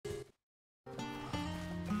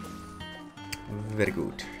Very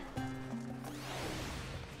good.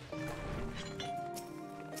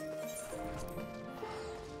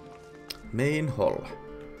 Main hall.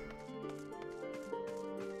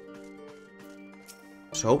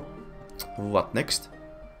 So, what next?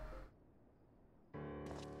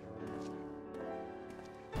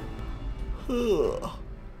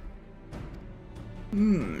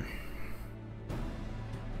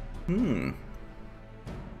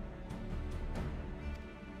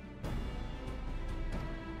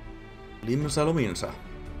 Limsa luminsa.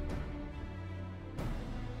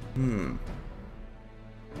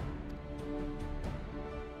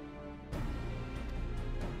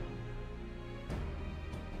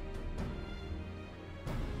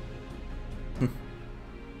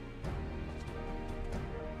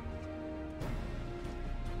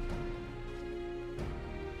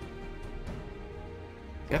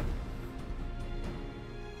 Yeah.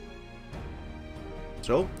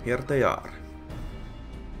 So, here they are.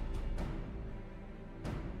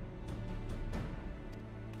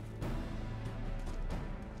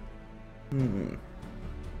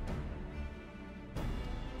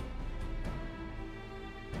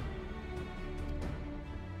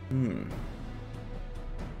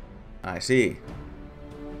 I see.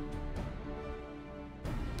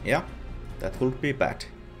 Yeah, that would be bad.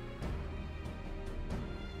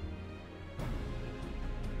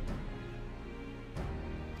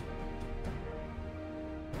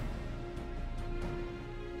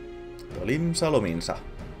 Limsa lominsa.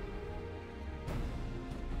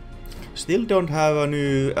 Still don't have a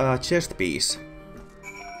new chest piece.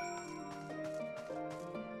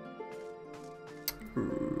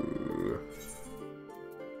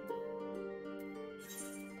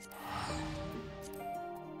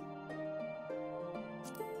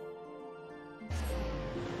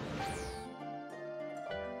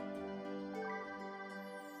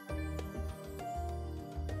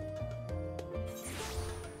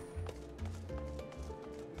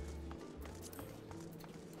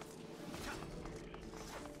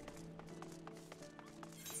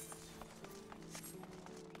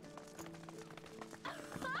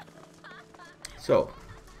 So,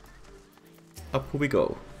 up we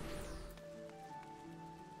go.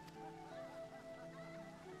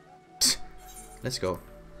 Let's go.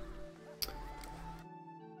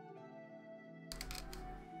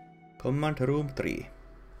 Command room 3.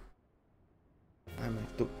 I'm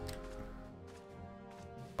to...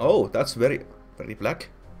 Oh, that's very black.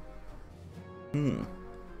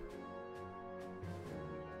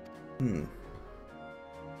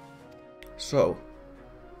 So.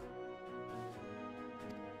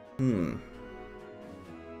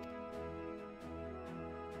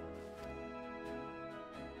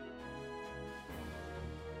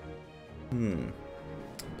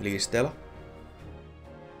 Please tell.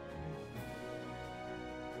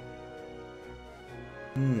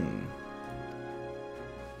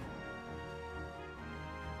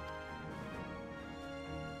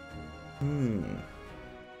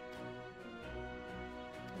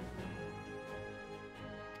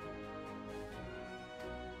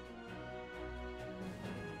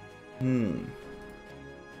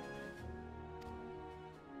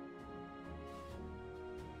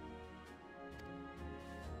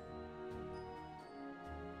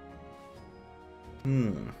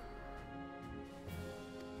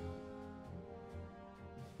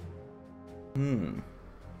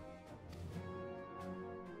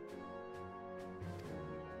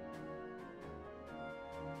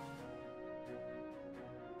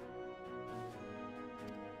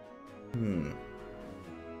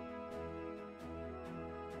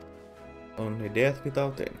 Only death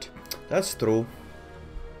without end. That's true.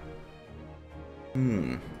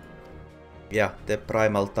 Yeah, the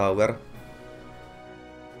primal tower.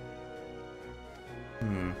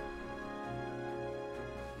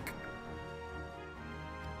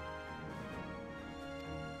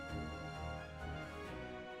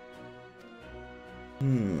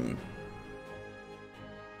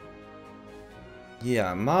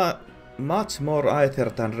 Yeah, much more either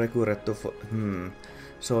than recurrent to...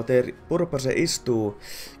 So their purpose is to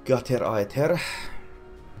gather either.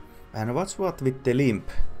 And what's what with the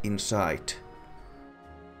limp inside?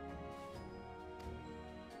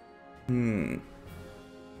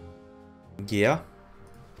 Yeah.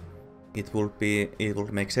 It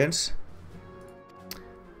would make sense.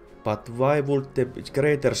 But why would the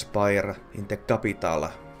greater spire in the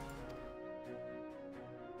capital?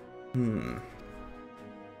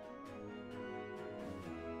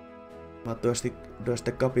 What does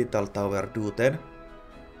the capital tower do then?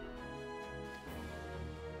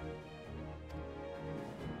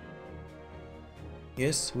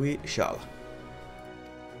 Yes, we shall.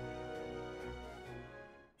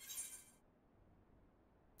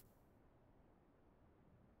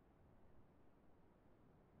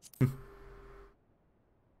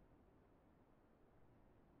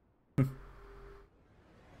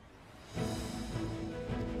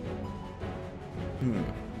 Hmm.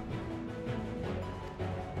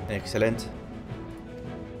 Excellent.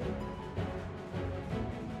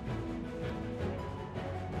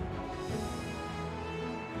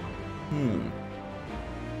 Hmm.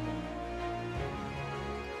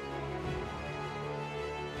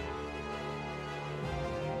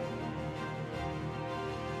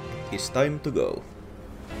 It's time to go.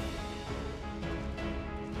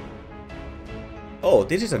 Oh,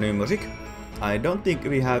 this is a new music. I don't think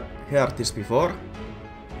we have heard this before.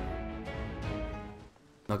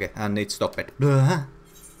 Okay, and it stopped.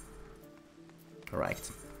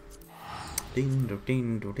 Right.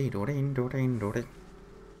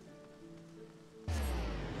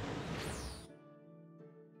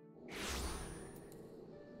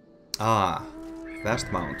 Ah,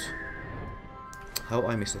 fast mount. How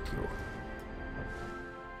I missed you.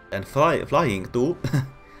 And flying too.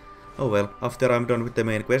 Oh well, after I'm done with the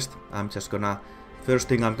main quest, I'm just gonna... First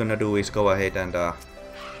thing I'm gonna do is go ahead and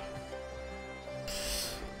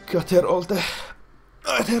gather all the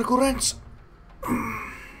Aether currents.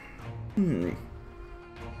 Hmm.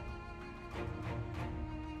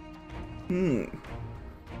 Hmm.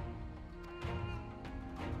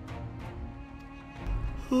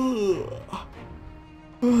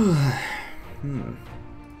 Hmm.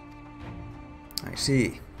 I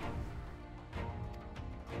see.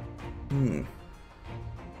 Hmm.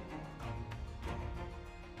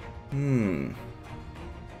 Hmm.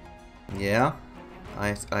 Yeah.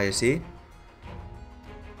 I see.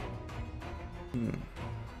 Hmm.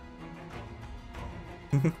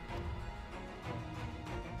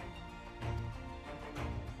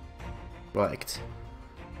 Right.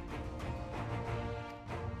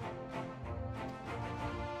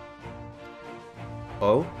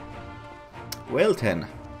 Oh. Well then.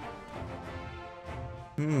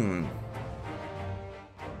 Hmm.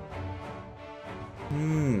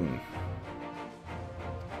 Hmm.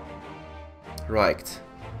 Right.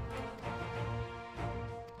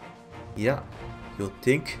 Yeah. You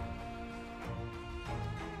think?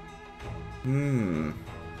 Hmm.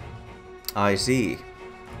 I see.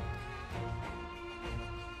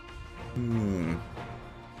 Hmm.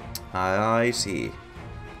 I see.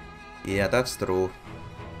 Yeah, that's true.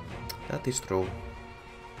 That is true.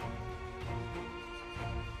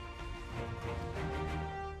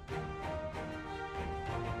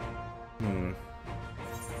 Hmm.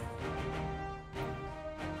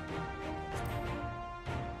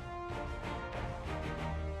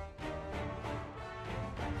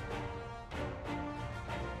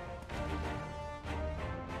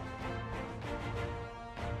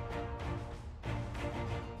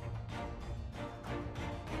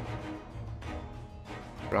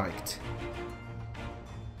 Right.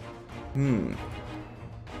 Hmm.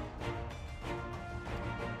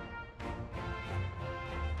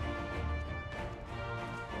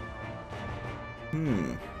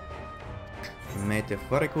 Hmm. May the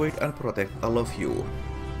Variguade and protect all of you.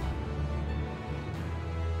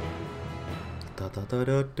 Da da da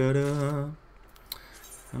da da da.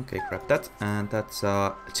 Okay, grab that. And that's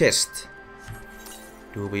a chest.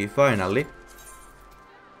 Do we finally?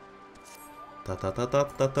 Da da da da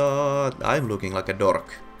da da. I'm looking like a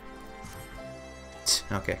dork.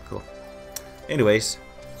 Okay, cool. Anyways,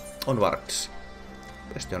 onwards.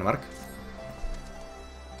 Question mark.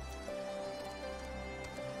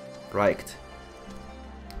 Right.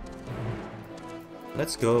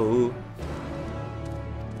 Let's go.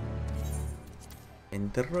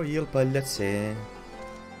 In the Royal Palace.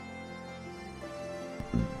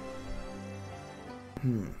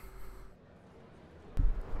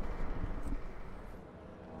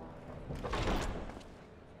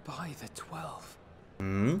 By the 12.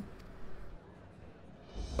 Hmm?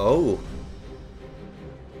 Oh.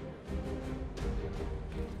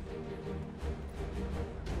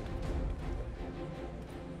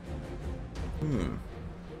 Hmm.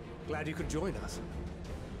 Glad you could join us.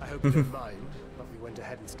 I hope you don't mind, but we went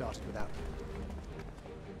ahead and started without you.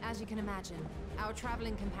 As you can imagine, our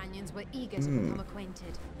traveling companions were eager to become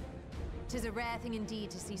acquainted. 'Tis a rare thing indeed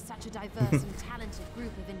to see such a diverse and talented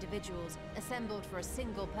group of individuals assembled for a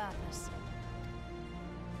single purpose.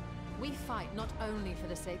 We fight not only for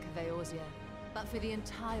the sake of Eorzea, but for the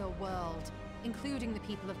entire world, including the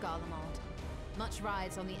people of Garlemald. Much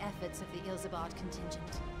rides on the efforts of the Ilsabard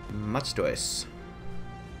contingent. Much choice.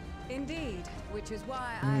 Indeed, which is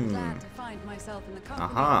why I'm glad to find myself in the company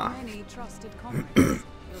Aha. of many trusted comrades,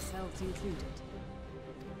 yourselves included.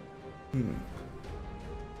 Hmm.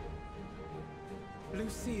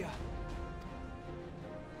 Lucia.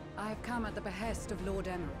 I have come at the behest of Lord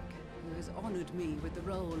Emmerich, who has honored me with the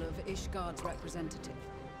role of Ishgard's representative.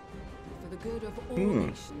 For the good of all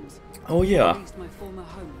nations. Oh yeah. At least my former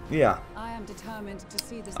homeland. Yeah. I am determined to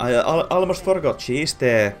see this. I almost forgot she is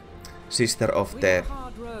the sister of We the have a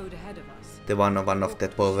hard road ahead of us. one of the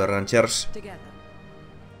Power Rangers. Together.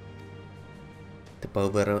 The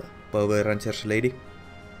Power Rangers lady.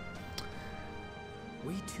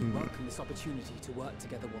 We too welcome this opportunity to work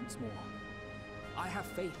together once more. I have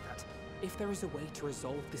faith that if there is a way to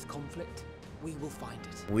resolve this conflict, we will find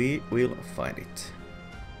it. We will find it.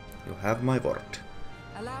 You have my word.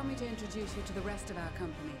 Allow me to introduce you to the rest of our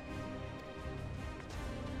company.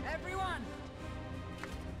 Everyone!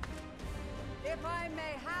 If I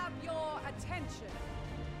may have your attention.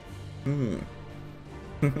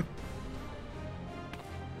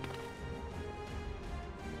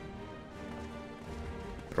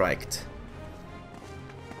 Right.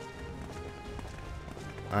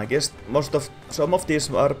 I guess some of these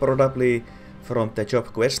are probably from the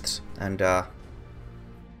job quests and other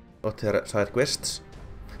side quests.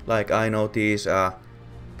 Like I know these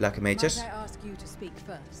black mages. Might I ask you to speak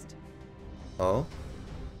first? Oh.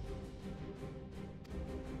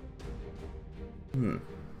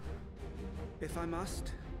 If I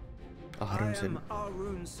must, I Ahrunsen. am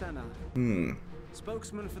Arun Senna,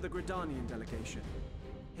 spokesman for the Gridanian delegation.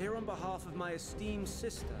 Here on behalf of my esteemed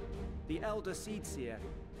sister, the Elder Seedseer,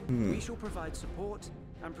 we shall provide support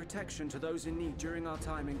and protection to those in need during our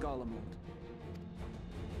time in Garlemald.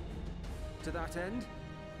 To that end,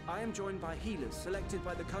 I am joined by healers selected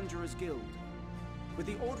by the Conjurers Guild, with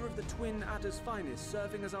the Order of the Twin Adder's Finest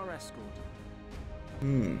serving as our escort.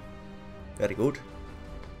 Very good.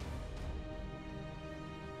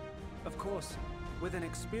 Of course, with an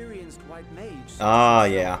experienced white mage such Ah,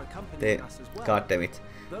 as yourself yeah. accompanying us as well, God damn it.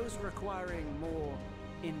 those requiring more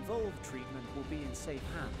involved treatment will be in safe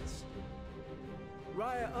hands.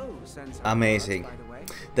 Raya O sends her Amazing. regards, by the way.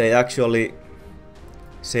 They actually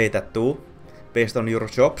say that too, based on your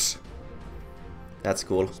jobs. That's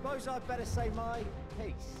cool. Suppose I'd better say my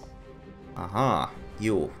piece. Aha,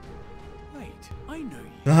 you. Wait, I know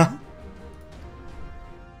you.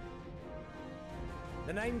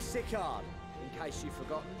 The name's Sicard, in case you've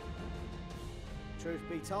forgotten. Truth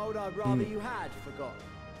be told, I'd rather you had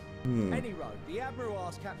forgotten. Any road, the Admiral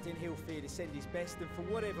asked Captain Hillfear to send his best, and for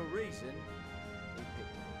whatever reason, he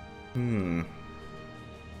picked me.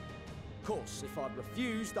 Of course, if I'd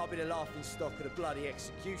refused, I'd be the laughing stock of the bloody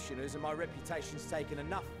executioners, and my reputation's taken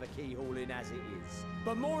enough of a keyhauling as it is.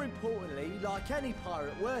 But more importantly, like any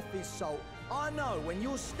pirate worth his salt, I know when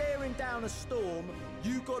you're staring down a storm,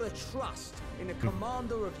 you gotta trust in the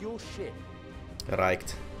commander of your ship.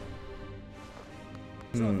 Right.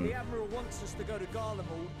 So if the Admiral wants us to go to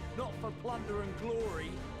Garlemald, not for plunder and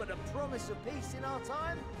glory, but the promise of peace in our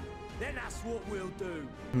time, then that's what we'll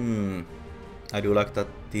do. I do like that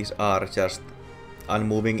these are just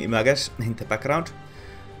unmoving images in the background.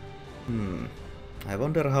 I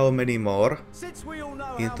wonder how many more Since we all know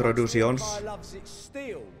how much introductions. the Empire loves its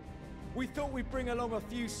steel, we thought we'd bring along a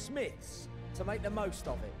few smiths to make the most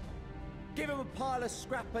of it. Give them a pile of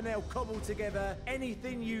scrap and they'll cobble together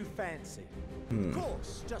anything you fancy. Of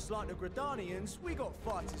course, just like the Gridanians, we got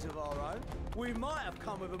fighters of our own. We might have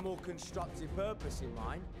come with a more constructive purpose in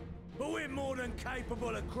mind, but we're more than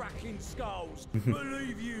capable of cracking skulls,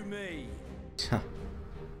 believe you me.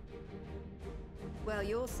 Well,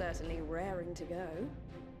 you're certainly raring to go.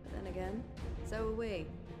 But then again, so are we.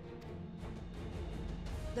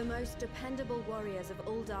 The most dependable warriors of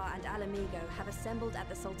Uldar and Alamigo have assembled at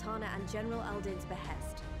the Sultana and General Aldin's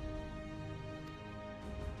behest.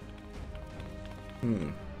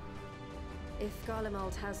 If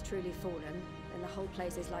Garlemald has truly fallen, then the whole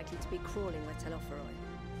place is likely to be crawling with Telophoroi.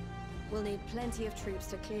 We'll need plenty of troops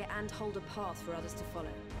to clear and hold a path for others to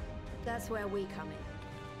follow. That's where we come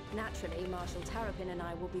in. Naturally, Marshal Tarapin and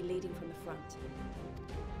I will be leading from the front.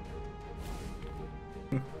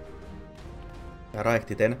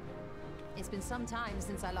 Righty then. It's been some time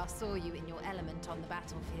since I last saw you in your element on the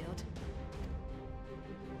battlefield.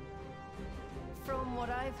 From what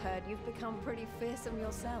I've heard, you've become pretty fearsome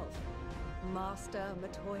yourself. Master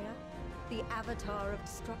Matoya, the Avatar of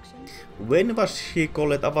Destruction. When was he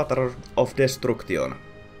called Avatar of Destruction?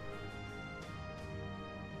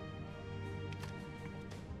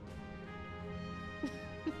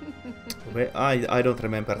 I don't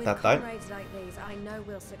remember With that time. comrades like these, I know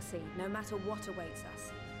we'll succeed, no matter what awaits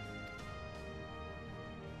us.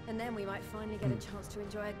 And then we might finally get a chance to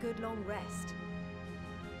enjoy a good long rest.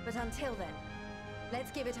 But until then,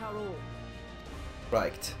 let's give it our all.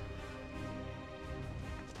 Right.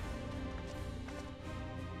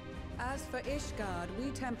 As for Ishgard, we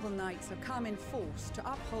Temple Knights have come in force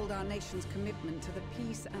to uphold our nation's commitment to the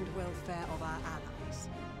peace and welfare of our allies.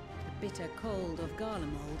 bitter cold of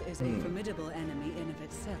Garlemald is a formidable enemy in of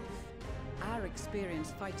itself. Our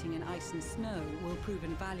experience fighting in ice and snow will prove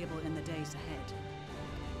invaluable in the days ahead.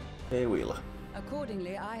 They will.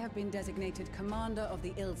 Accordingly, I have been designated commander of the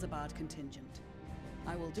Ilzabard contingent.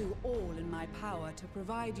 I will do all in my power to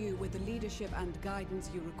provide you with the leadership and guidance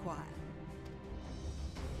you require.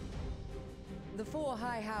 The four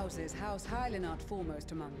high houses, House Hylinart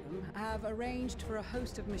foremost among them, have arranged for a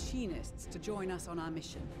host of machinists to join us on our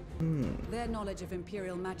mission. Their knowledge of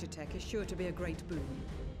Imperial Magitech is sure to be a great boon.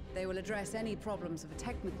 They will address any problems of a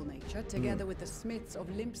technical nature, together with the smiths of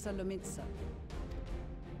Limpsa Lomitsa.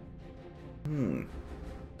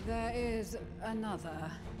 There is another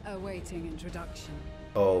awaiting introduction.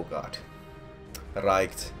 Oh god.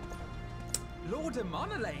 Right. Lord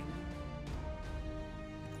Emanolaine!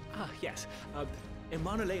 Ah, yes.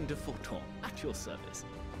 Emanolaine de Forton, at your service.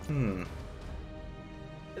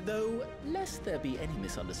 Though, lest there be any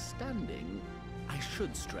misunderstanding, I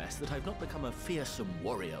should stress that I've not become a fearsome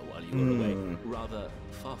warrior while you were away. Rather,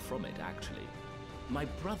 far from it, actually. My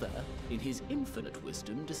brother, in his infinite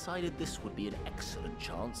wisdom, decided this would be an excellent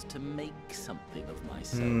chance to make something of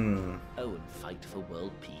myself. Oh, and fight for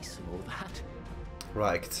world peace and all that.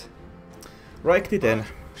 Right. Righty then.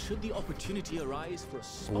 Should the opportunity arise for a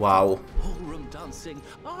spot Wow. ballroom dancing,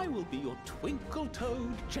 I will be your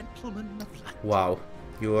twinkle-toed gentleman of light. Wow.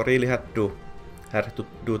 You really had to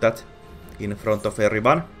do that in front of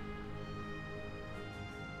everyone.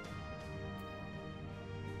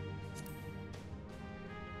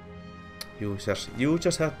 You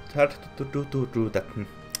just had to do that.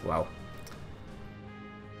 Wow.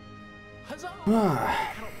 Huzzah! I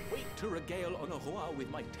cannot wait to regale Honoroa with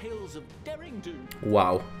my tales of daring do.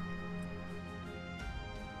 Wow.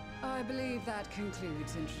 I believe that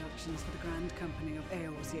concludes introductions for the Grand Company of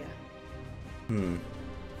Eorzea.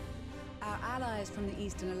 Our allies from the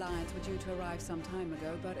Eastern Alliance were due to arrive some time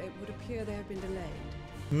ago, but it would appear they have been delayed.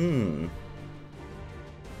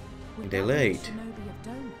 Delayed. Shinobi of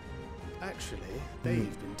Dome. Actually,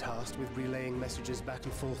 they've been tasked with relaying messages back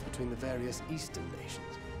and forth between the various Eastern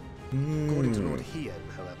nations. According to Lord Hien,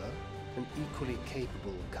 however, an equally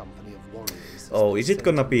capable company of warriors. Oh, is it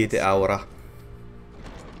gonna be the aura?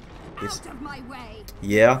 Out of my way.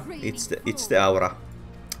 Yeah, it's the aura.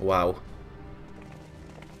 Wow.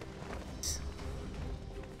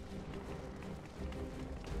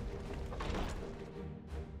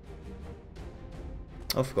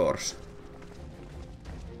 Of course.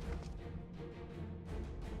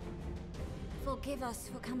 Forgive us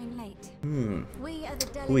for coming late. We are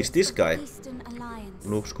the Who is this delegates of guy? the Eastern Alliance.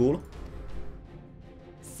 Looks cool.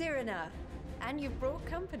 Cyrena, and you've brought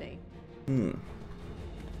company. For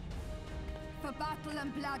battle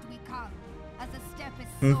and blood we come, as the steppe is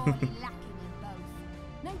sorely lacking in both.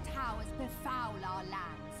 No towers befoul our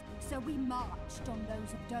lands, so we marched on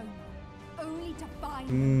those of Doma, only to find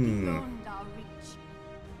them beyond our reach.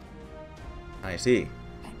 I see.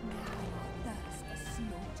 But now our thirst for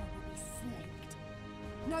slaughter will be slaked.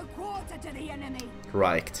 No quarter to the enemy!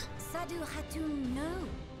 Right. Sadu Hatun, no.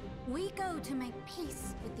 We go to make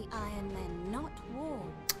peace with the Iron Men, not war.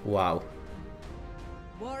 Wow.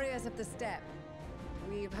 Warriors of the steppe,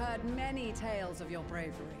 we've heard many tales of your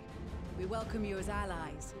bravery. We welcome you as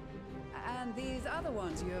allies. And these other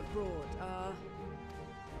ones you have brought are...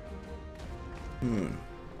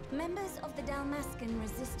 Members of the Dalmascan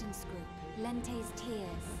resistance group, Lente's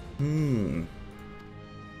Tears.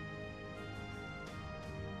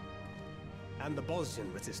 And the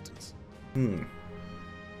Bosnian resistance.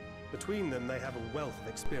 Between them, they have a wealth of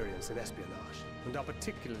experience in espionage, and are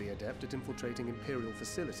particularly adept at infiltrating Imperial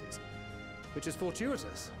facilities. Which is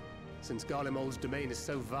fortuitous, since Garlemald's domain is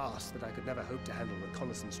so vast that I could never hope to handle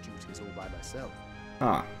reconnaissance duties all by myself.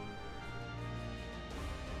 Ah.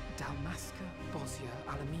 Dalmasca, Bosnia,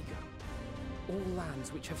 Alamiga. All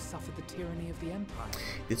lands which have suffered the tyranny of the Empire.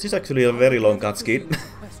 This is actually a very long cutscene.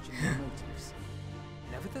 Question your motives.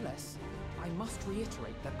 Nevertheless, I must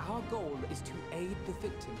reiterate that our goal is to aid the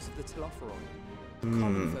victims of the Telophoroi, the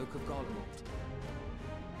common folk of Garlemald.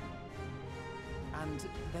 And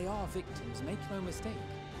they are victims, make no mistake.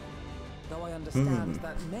 Though I understand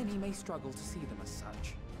that many may struggle to see them as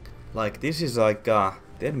such. Like, this is like a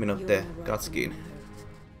 10-minute cutscene.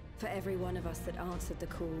 For every one of us that answered the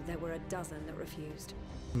call, there were a dozen that refused.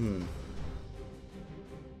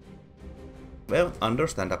 Well,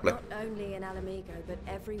 understandably. Not only in Alamigo, but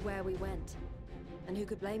everywhere we went. And who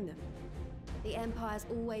could blame them? The Empire's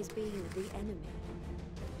always been the enemy.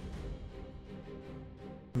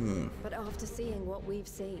 But after seeing what we've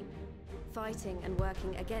seen, fighting and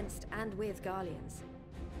working against and with Garleans,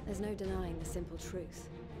 there's no denying the simple truth.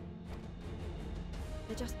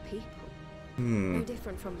 They're just people. No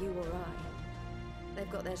different from you or I.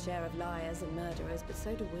 They've got their share of liars and murderers, but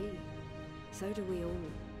so do we. So do we all.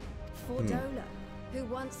 Fordola, who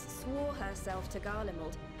once swore herself to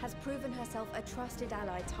Garlemald, has proven herself a trusted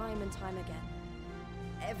ally time and time again.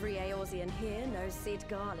 Every Eorzean here knows Sid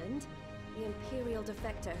Garland, the Imperial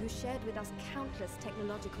defector who shared with us countless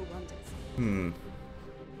technological wonders.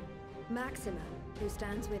 Maxima, who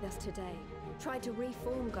stands with us today, tried to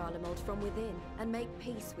reform Garlemald from within and make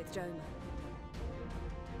peace with Joma.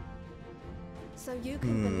 So you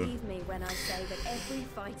can believe me when I say that every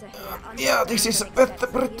fighter here Yeah, this is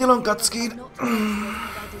pretty long cutscene.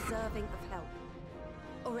 are deserving of help.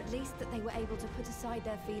 Or at least that they were able to put aside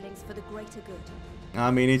their feelings for the greater good.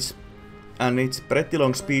 I mean, it's pretty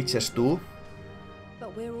long speeches too.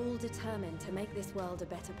 But we're all determined to make this world a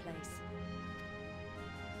better place.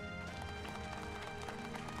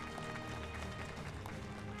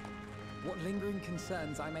 What lingering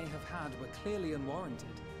concerns I may have had were clearly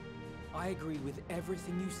unwarranted. I agree with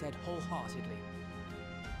everything you said wholeheartedly.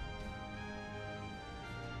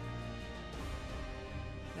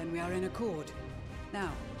 Then we are in accord.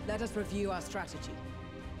 Now, let us review our strategy.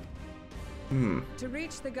 To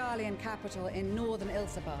reach the Garlean capital in northern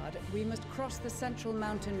Ilsabard, we must cross the central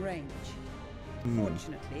mountain range.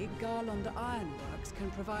 Fortunately, Garland Ironworks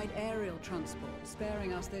can provide aerial transport,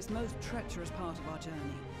 sparing us this most treacherous part of our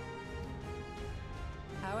journey.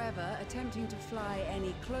 However, attempting to fly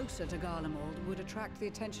any closer to Garlemald would attract the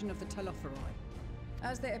attention of the Telophoroi.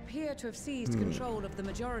 As they appear to have seized control of the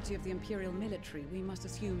majority of the Imperial military, we must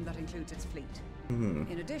assume that includes its fleet.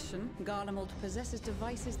 In addition, Garlemald possesses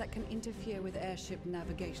devices that can interfere with airship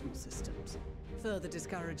navigational systems, further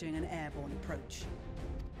discouraging an airborne approach.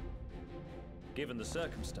 Given the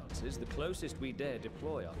circumstances, the closest we dare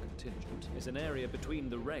deploy our contingent is an area between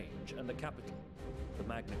the range and the capital, the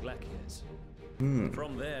Magna Glaciers.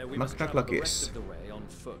 From there, we must travel the rest of the way on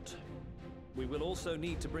foot. We will also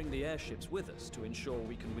need to bring the airships with us to ensure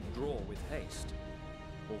we can withdraw with haste.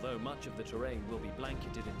 Although much of the terrain will be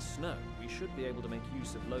blanketed in snow, we should be able to make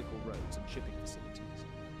use of local roads and shipping facilities.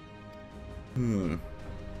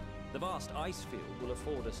 The vast ice field will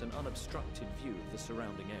afford us an unobstructed view of the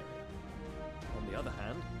surrounding area. On the other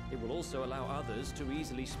hand, it will also allow others to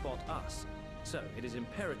easily spot us. So, it is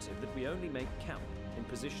imperative that we only make camp in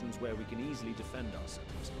positions where we can easily defend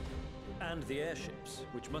ourselves. And the airships,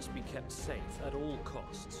 which must be kept safe at all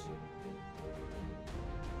costs.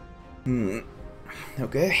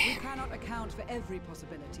 Okay. We cannot account for every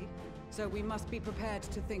possibility, so we must be prepared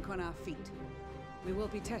to think on our feet. We will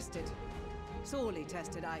be tested. Sorely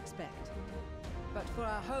tested, I expect. But for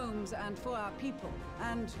our homes and for our people,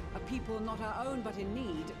 and a people not our own but in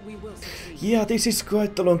need, we will succeed. Yeah, this is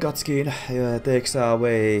quite a long cutscene. Takes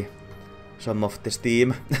away some of the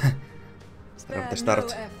steam from the start.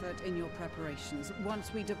 Spare no effort in your preparations.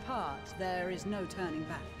 Once we depart, there is no turning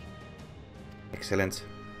back. Excellent.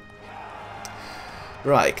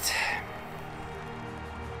 Right.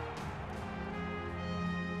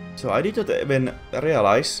 So I didn't even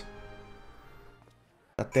realize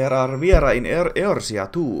that there are Viera in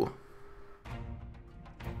Eorzea too.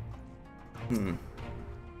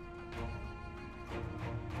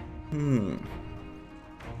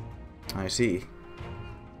 I see.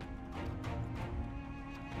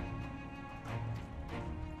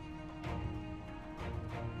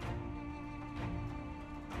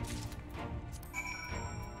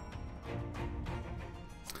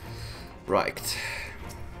 Right.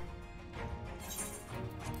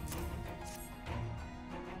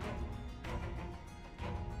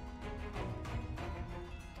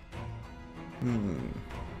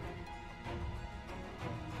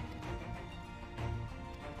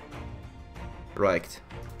 Right.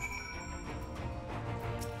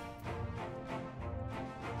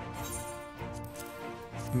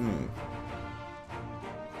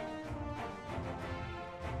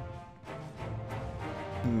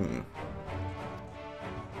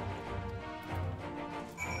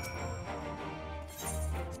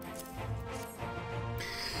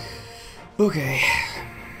 Okay.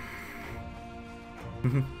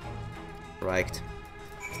 Right.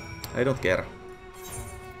 I don't care.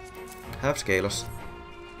 Have Scalos.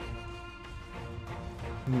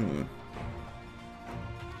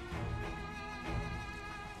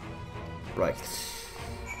 Right.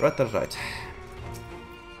 Right.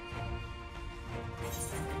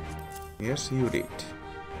 Yes, you did.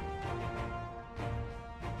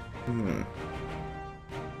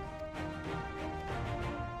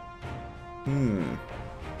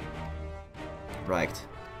 Right.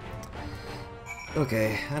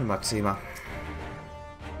 Okay, and Maxima.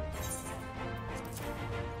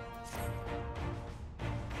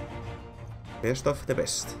 Best of the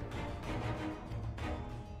best.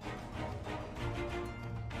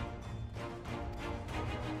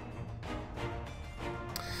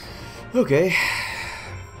 Okay.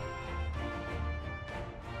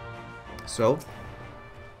 So.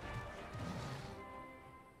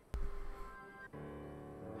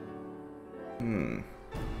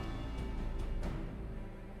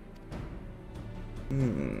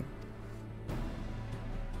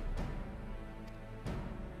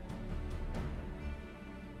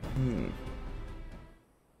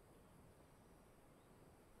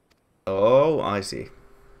 Oh, I see.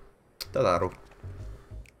 Tataru.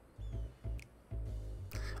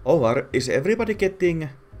 Oh, is everybody getting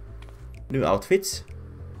new outfits?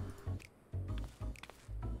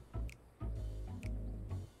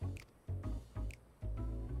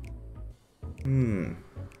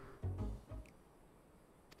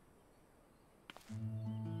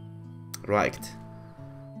 Right.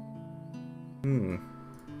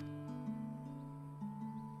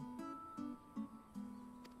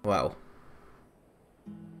 Wow.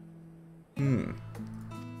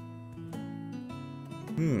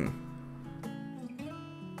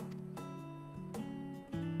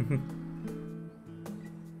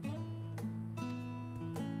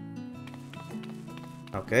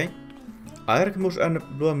 Okej. Erik muss en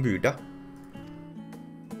bli müde.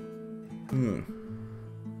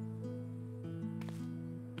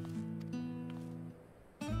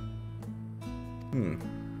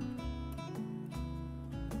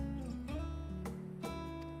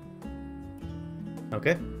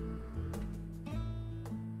 Okej.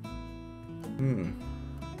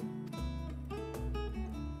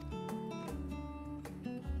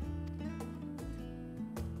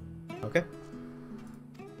 Okej.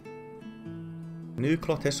 New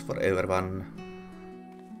clothes for everyone.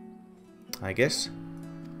 I guess.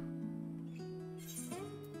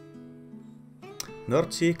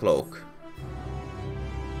 North Sea cloak.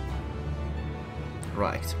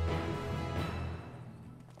 Right.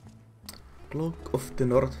 Cloak of the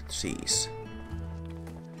North Seas.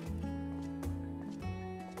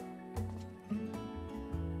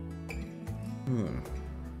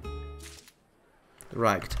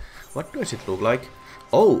 Right. What does it look like?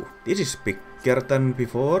 Oh, this is bigger than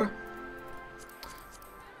before.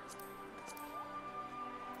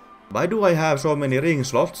 Why do I have so many ring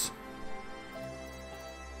slots?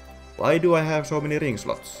 Why do I have so many ring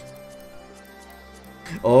slots?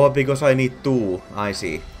 Oh, because I need 2. I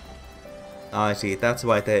see. I see. That's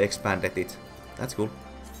why they expanded it. That's cool.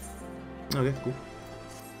 Okay, cool.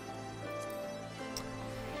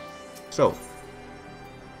 So.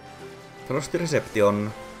 Frosty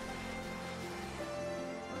Reception.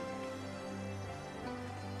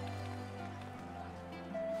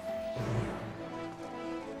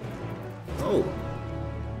 Oh.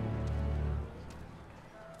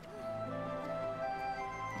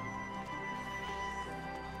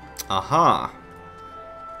 Aha.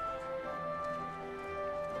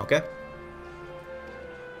 Okay.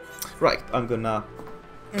 Right, I'm gonna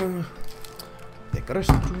take a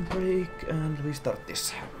restroom break and restart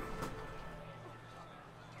this.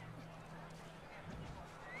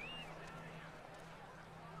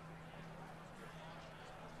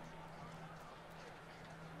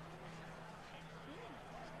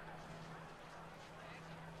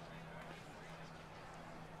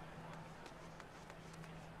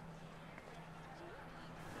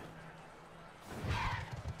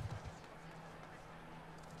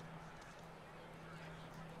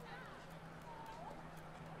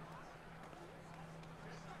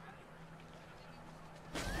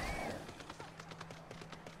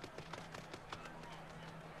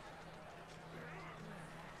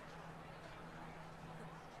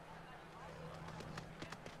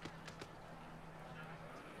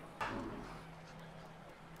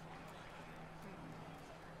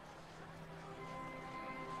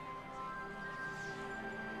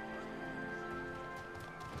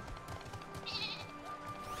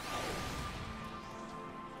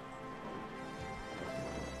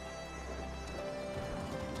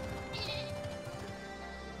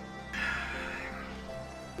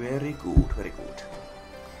 Very good, very good.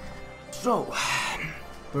 So,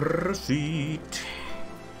 proceed.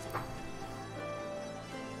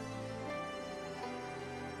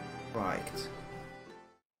 Right.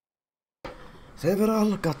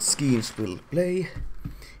 Several cut schemes will play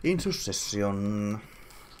in succession.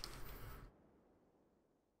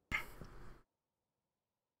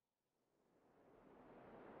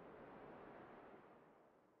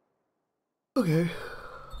 Okay.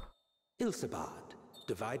 Ilsabad,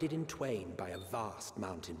 divided in twain by a vast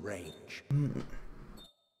mountain range.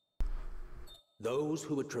 Those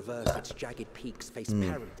who would traverse its jagged peaks face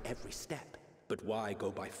peril at every step. But why go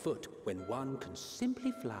by foot when one can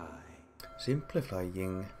simply fly? Simple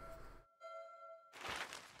flying.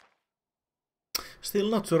 Still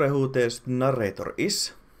not sure who this narrator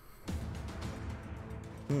is.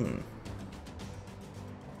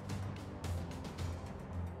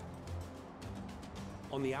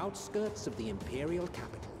 On the outskirts of the Imperial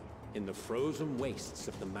capital, in the frozen wastes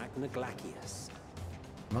of the Magna Glacius.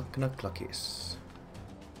 Magna Glacius.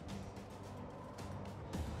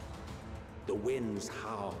 The winds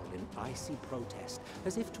howl in icy protest,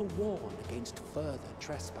 as if to warn against further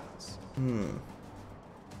trespass.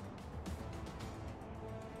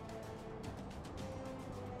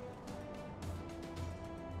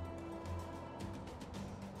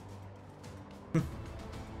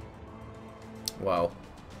 Wow.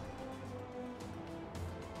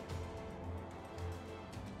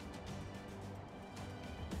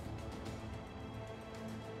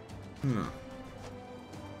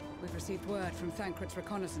 We've received word from Thancred's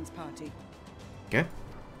reconnaissance party. Okay.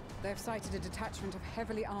 They've sighted a detachment of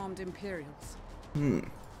heavily armed Imperials.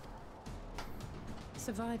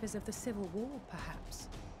 Survivors of the Civil War, perhaps?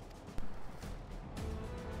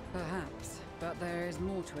 Perhaps, but there is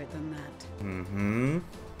more to it than that.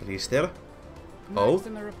 Please tell.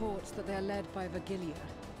 Maxima reports that they're led by Vergilia,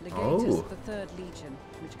 legatus of the 3rd Legion,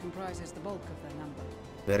 which comprises the bulk of their number.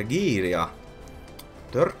 Vergilia.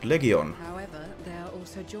 3rd Legion. However, they are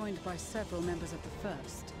also joined by several members of the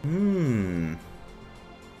 1st.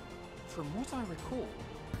 From what I recall,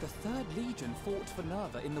 the 3rd Legion fought for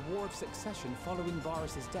Nerva in the War of Succession following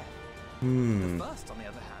Varus's death. The 1st, on the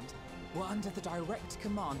other hand, were under the direct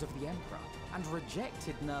command of the Emperor and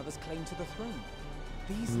rejected Nerva's claim to the throne.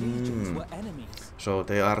 These legions were enemies. So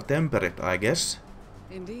they are temperate, I guess.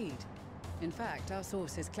 Indeed. In fact, our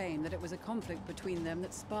sources claim that it was a conflict between them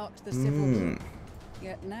that sparked the Civil War.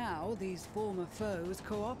 Yet now, these former foes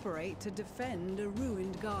cooperate to defend a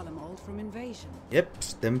ruined Garlemald from invasion. Yep,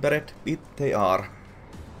 temperate it they are.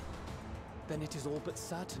 Then it is all but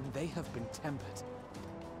certain they have been tempered.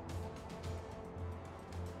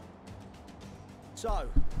 So,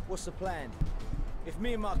 what's the plan? If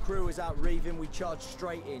me and my crew is out reaving, we charge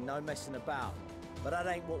straight in, no messing about. But that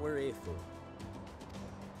ain't what we're here for.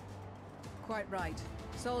 Quite right.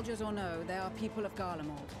 Soldiers or no, they are people of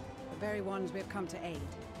Garlemald. The very ones we have come to aid.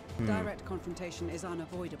 Direct confrontation is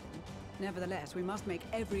unavoidable. Nevertheless, we must make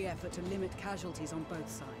every effort to limit casualties on both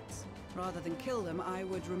sides. Rather than kill them, I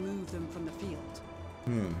would remove them from the field.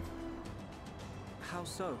 How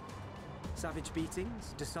so? Savage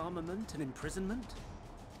beatings, disarmament, and imprisonment?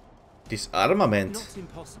 Disarmament? Not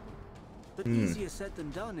impossible, but easier said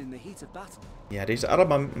than done in the heat of battle. Yeah,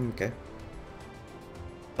 disarmament. Okay.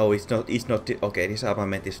 Oh, it's not. Okay,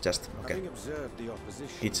 disarmament is just okay. Having observed the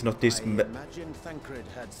opposition, It's not this. I imagine Thancred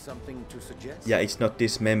had something to suggest. Yeah, it's not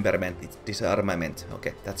dismemberment. It's disarmament.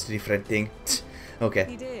 Okay, that's a different thing. Okay.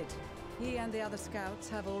 He did. He and the other scouts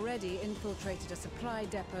have already infiltrated a supply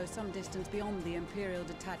depot some distance beyond the Imperial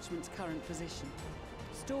detachment's current position.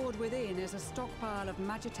 Stored within is a stockpile of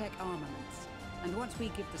Magitech armaments, and once we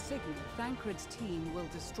give the signal, Thancred's team will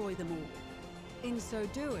destroy them all. In so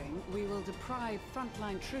doing, we will deprive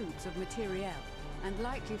frontline troops of materiel, and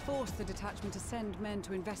likely force the detachment to send men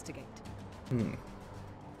to investigate.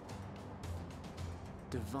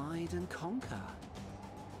 Divide and conquer.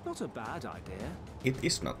 Not a bad idea. It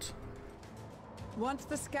is not. Once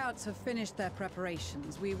the scouts have finished their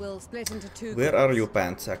preparations, we will split into two Where groups. are you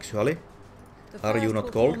pants actually? The Are you first not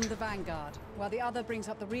will cold? form the vanguard, while the other brings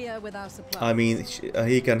up the rear with our supplies. I mean,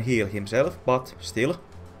 he can heal himself, but still.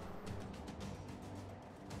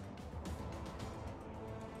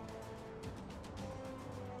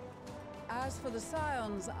 As for the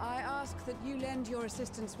Scions, I ask that you lend your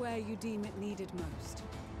assistance where you deem it needed most.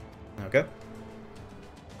 Okay.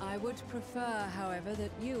 I would prefer, however,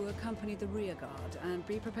 that you accompany the rearguard and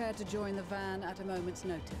be prepared to join the van at a moment's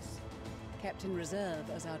notice. Kept in reserve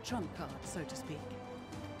as our trump card, so to speak.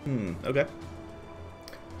 Okay.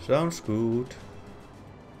 Sounds good.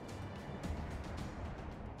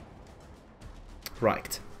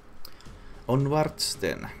 Right. Onwards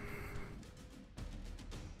then.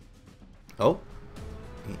 Oh.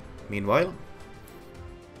 Meanwhile.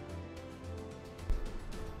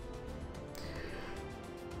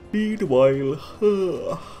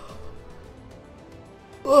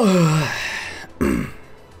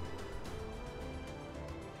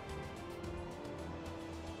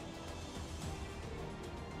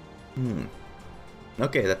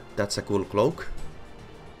 Okay, that's a cool cloak.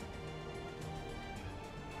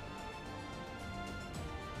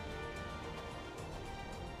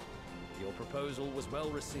 Your your proposal was well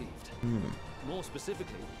received. More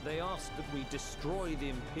specifically, they asked that we destroy the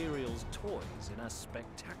Imperial's toys in as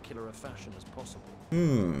spectacular a fashion as possible.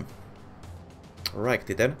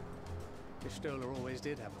 Righty then. Miss Stoller always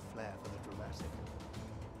did have a flair for the dramatic.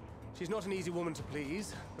 She's not an easy woman to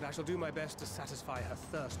please, but I shall do my best to satisfy her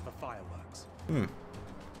thirst for fireworks.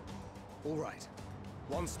 All right.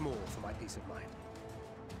 Once more for my peace of mind.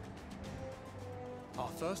 Our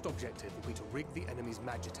first objective will be to rig the enemy's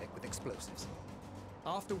magitech with explosives.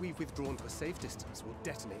 After we've withdrawn to a safe distance, we'll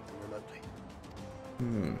detonate them remotely.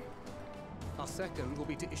 Our second will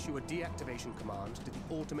be to issue a deactivation command to the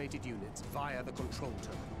automated units via the control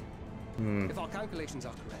terminal. If our calculations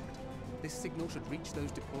are correct, this signal should reach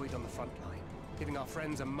those deployed on the front line, giving our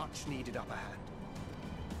friends a much-needed upper hand.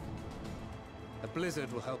 A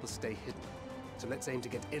blizzard will help us stay hidden, so let's aim to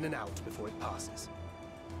get in and out before it passes.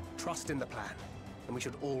 Trust in the plan, and we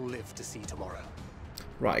should all live to see tomorrow.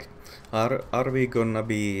 Right. Are we gonna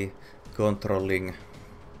be controlling?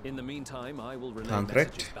 In the meantime, I will relay Tancred?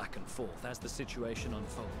 messages back and forth as the situation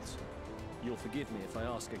unfolds. You'll forgive me if I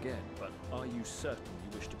ask again, but are you certain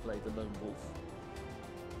you wish to play the lone wolf?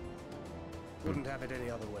 Wouldn't have it any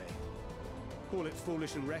other way. Call it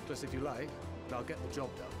foolish and reckless if you like, but I'll get the job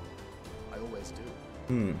done. I always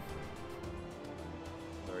do.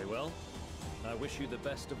 Very well. I wish you the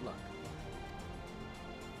best of luck.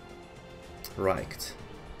 Right.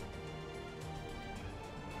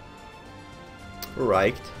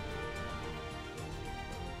 Right.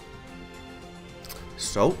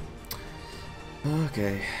 So.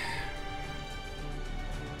 Okay.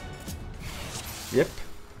 Yep.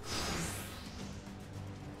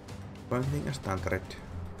 Pointing as Tancred.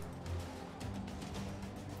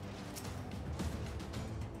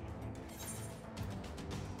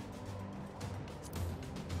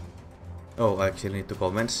 Oh, I actually need to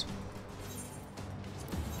commence.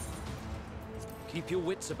 Keep your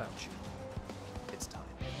wits about you. It's time.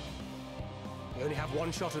 We only have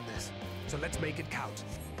one shot at this, so let's make it count.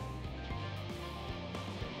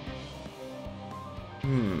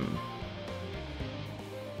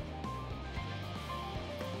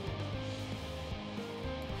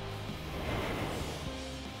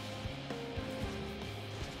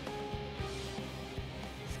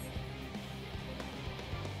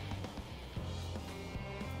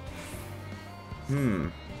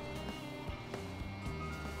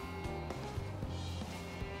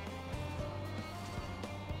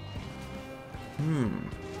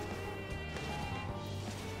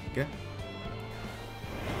 Okay.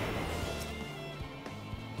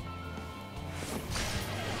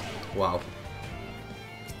 Wow.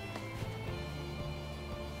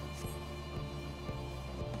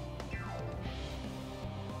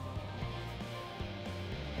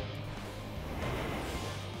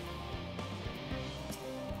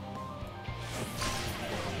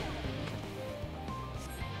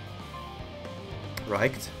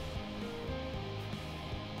 Right.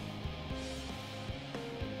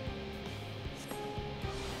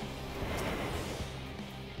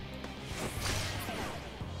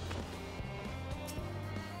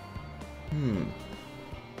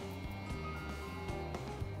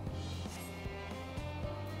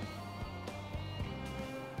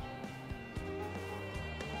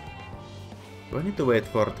 Do I need to wait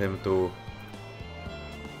for them to...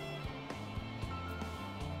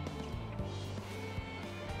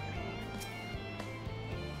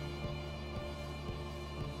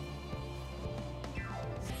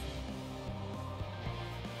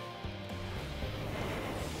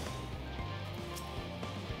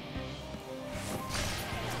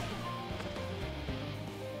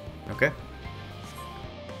 Okay.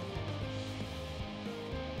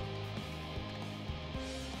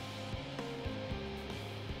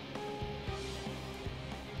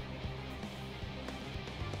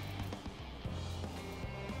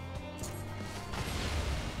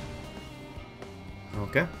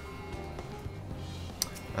 Okay.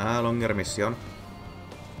 Longer mission.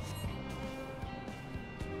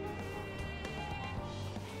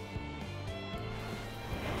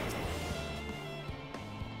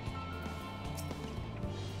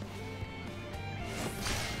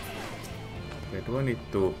 Okay, do I need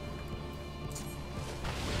to...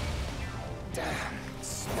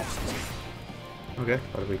 Okay,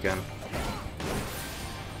 but we can...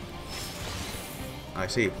 I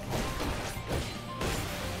see.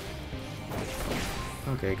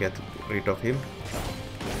 Okay, get rid of him.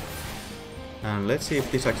 And let's see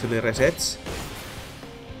if this actually resets.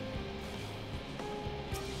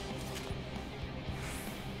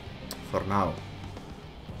 For now.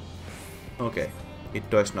 Okay, it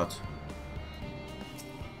does not.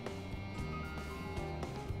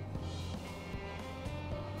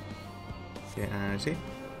 Okay, I see.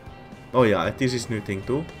 Oh yeah, this is new thing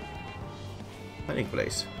too. Hiding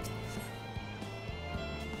place.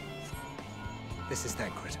 This is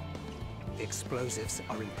Thancred. The explosives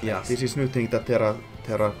are in place. Yeah, this is new thing that there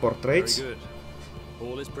are portraits. Very good.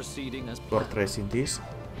 All is proceeding as planned. Portraits in this.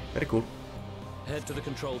 Very cool. Head to the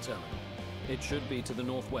control terminal. It should be to the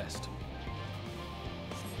northwest.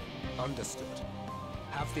 Understood.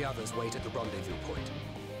 Have the others wait at the rendezvous point.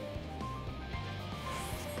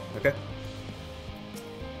 Okay.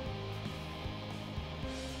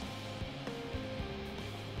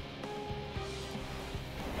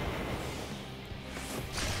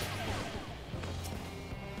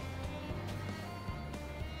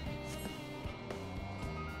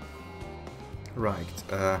 Right.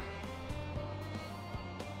 Yeah,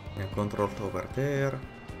 controlled over there.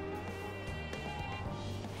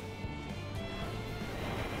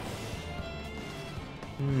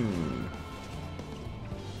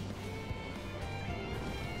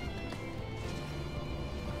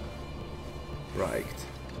 Right.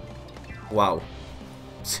 Wow.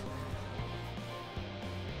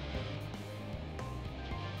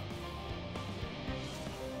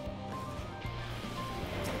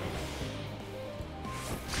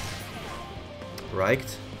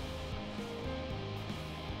 Right.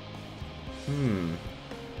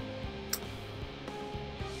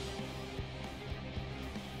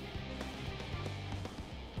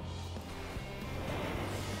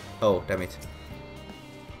 Oh, damn it.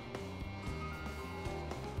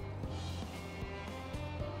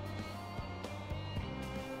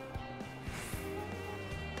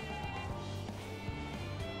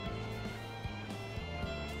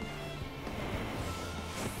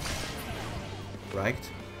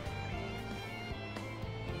 Right.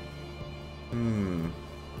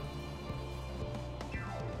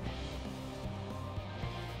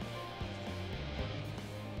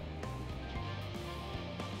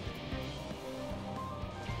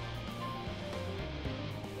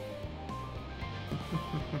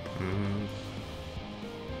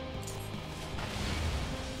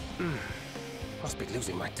 Must be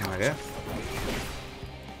losing my touch. Okay.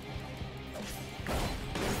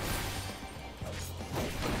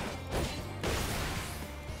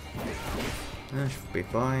 That should be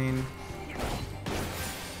fine.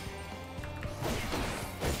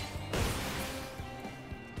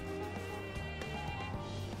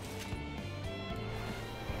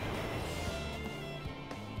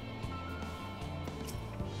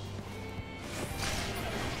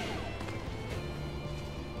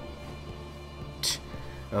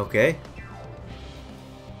 Okay.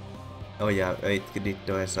 Oh yeah, dit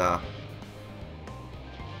är så.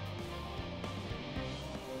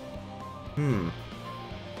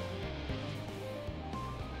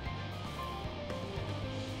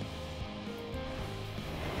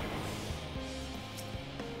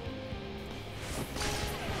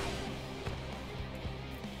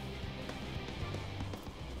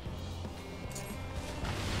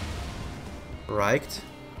 Right.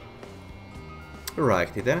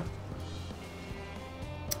 Righty then.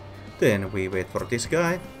 Then we wait for this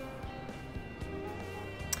guy.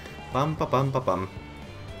 Pam pa pam pa pam.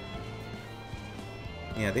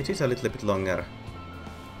 Yeah, this is a little bit longer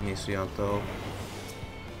mission though.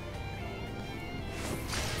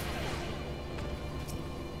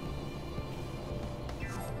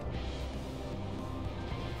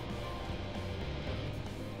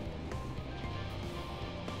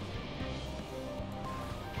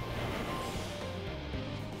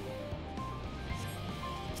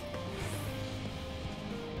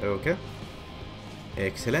 Okay.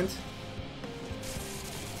 Excellent.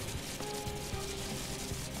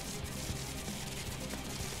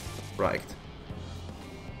 Right.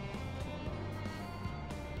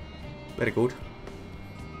 Very good.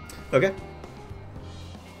 Okay.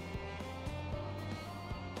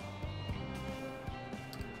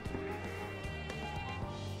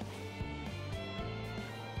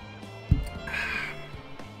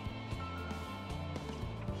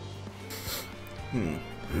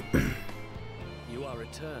 You are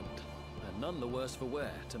returned, and none the worse for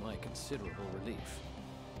wear, to my considerable relief.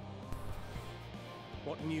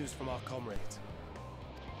 What news from our comrades?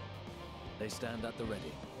 They stand at the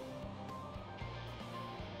ready.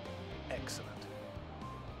 Excellent.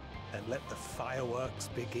 Then let the fireworks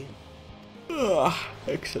begin.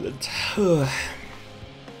 Excellent. Boom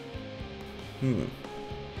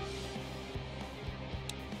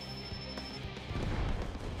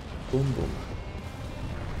boom.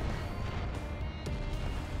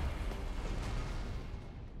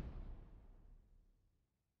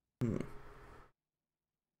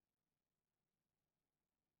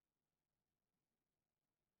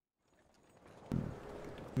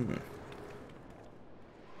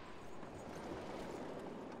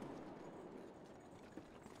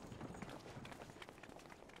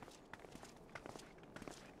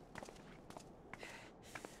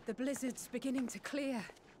 The blizzard's beginning to clear.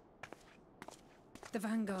 The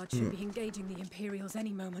Vanguard should be engaging the Imperials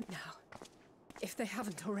any moment now, if they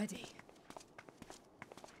haven't already.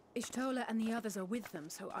 Ishtola and the others are with them,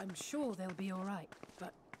 so I'm sure they'll be all right,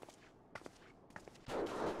 but...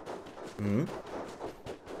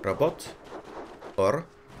 Robot? Or?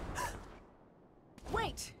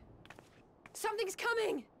 Wait! Something's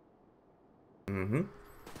coming!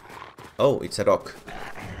 Oh, it's a dog.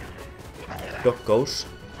 Dog goes.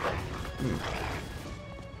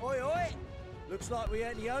 Oi, oi! Looks like we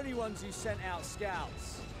ain't the only ones who sent out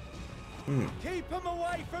scouts. Keep them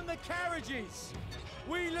away from the carriages!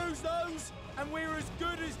 We lose those, and we're as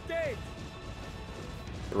good as dead!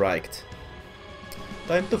 Right.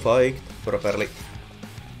 Time to fight properly.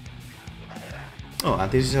 Oh,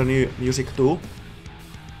 and this is a new music too.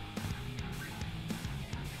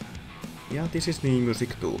 Yeah, this is new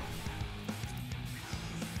music too.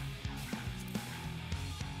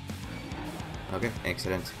 Okay,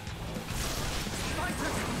 excellent.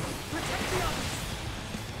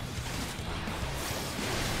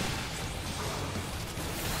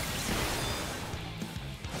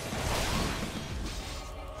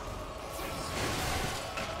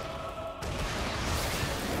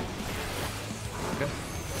 Okay.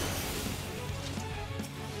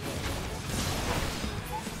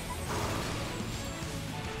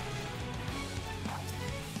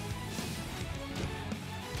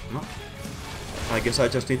 No. I guess I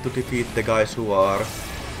just need to defeat the guys who are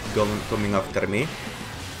coming after me.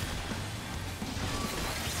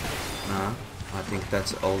 I think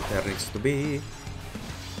that's all there needs to be.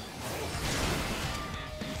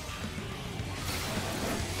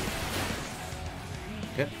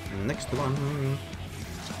 Okay, next one.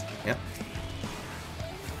 Yep.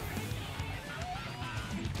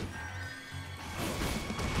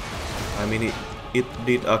 I mean, it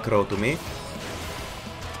did aggro to me.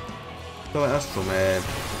 Dove assume?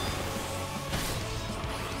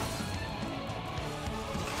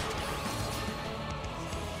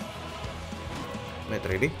 Wait,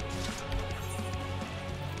 really?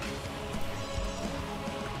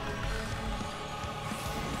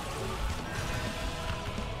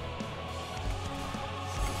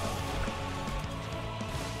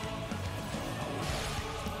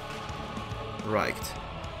 Right.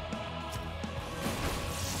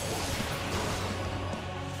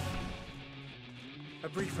 A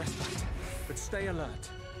brief respite, but stay alert.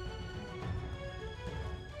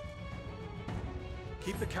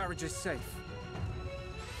 Keep the carriages safe.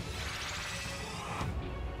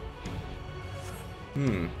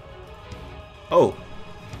 Oh.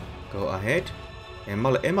 Go ahead. Emma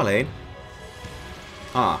Lane.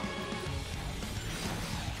 Ah.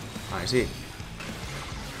 I see.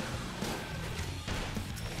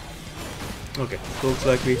 Okay, looks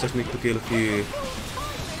like we just need to kill a few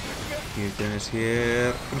things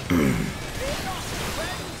here.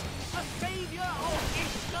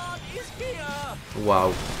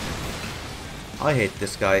 Wow. I hate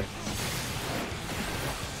this guy.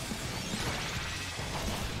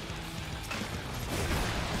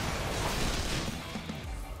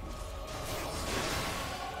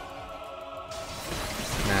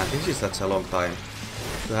 Man, this is such a long time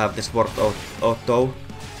to have this Ward Auto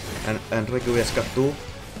and Requiescat too.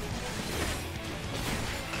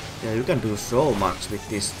 Yeah, you can do so much with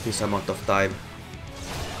this amount of time.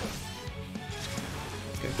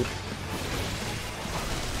 Okay, good.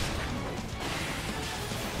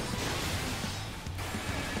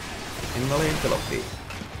 Invalid velocity.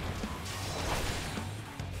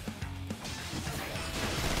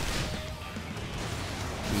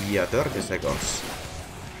 Yeah, 30 seconds.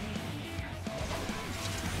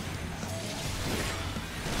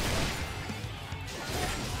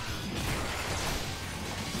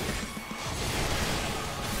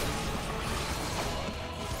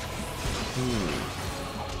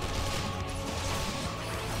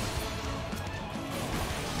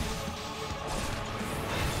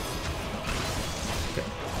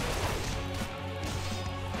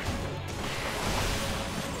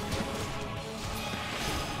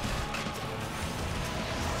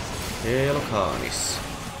 Elocanis.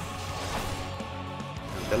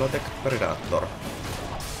 Telotech Predator.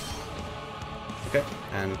 Okay,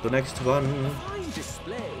 and the next one. Fine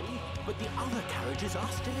display, but the other carriages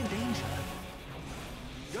are still in danger.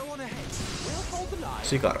 Go on ahead. We'll hold the line.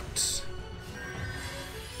 Cigarettes.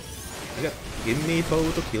 Okay, give me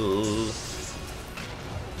foe to kill.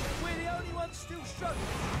 We're the only ones still struggling.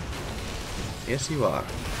 Yes, you are.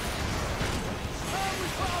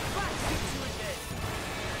 We've got our backs into it then.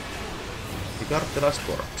 The Gartelas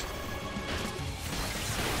Port.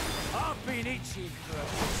 I've been itching for a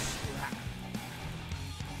slap.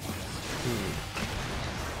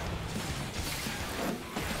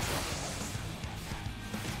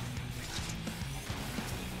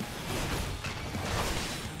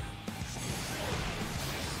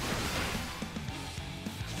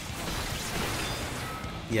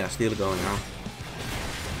 Yeah, still going now.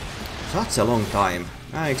 Such a long time.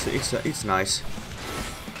 It's nice.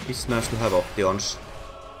 It's nice to have options.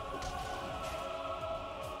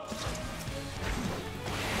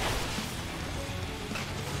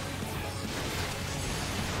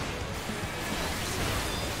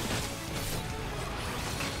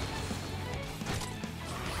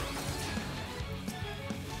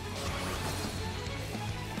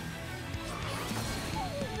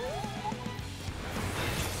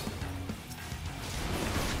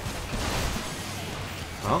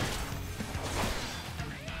 Oh.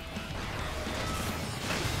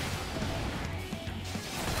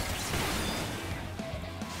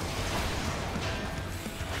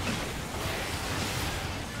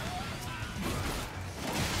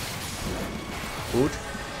 Good.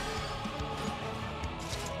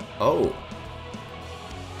 Oh.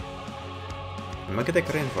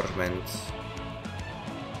 Magnetic reinforcements.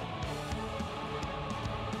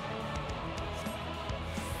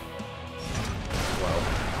 Wow.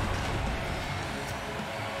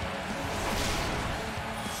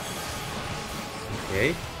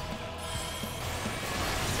 Okay.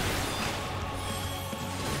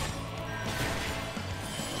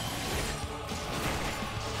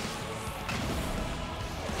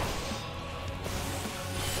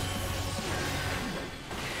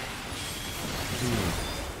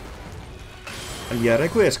 Yeah,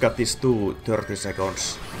 request got these 30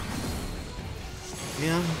 seconds.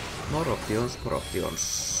 Yeah, more options, more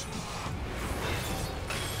options.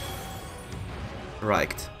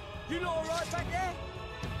 Right. You lot alright back there?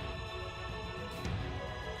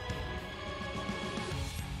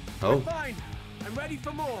 Oh. Fine. I'm ready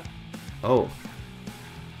for more. Oh.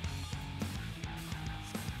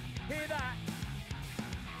 Hear that?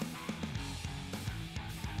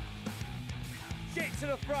 Get to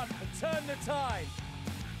the front and turn the tide.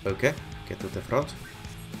 Okay, get to the front.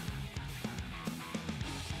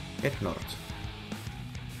 Head north.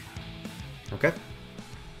 Okay.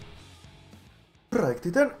 Righty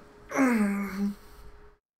then.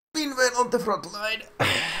 Pinwheel on the front line.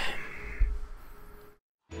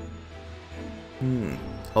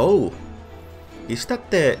 Oh. Is that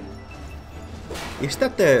the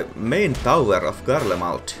main tower of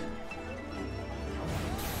Garlemald?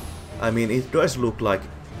 I mean, it does look like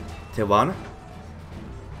the one.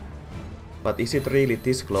 But is it really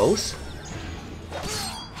this close?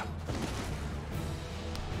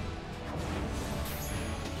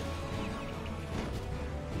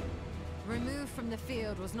 Removed from the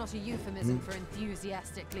field was not a euphemism for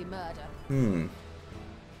enthusiastically murder.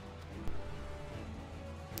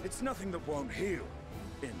 It's nothing that won't heal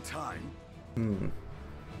in time.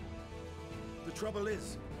 The trouble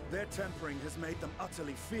is, their tempering has made them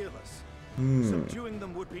utterly fearless. Subduing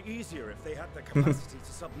them would be easier if they had the capacity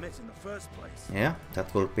to submit in the first place. Yeah,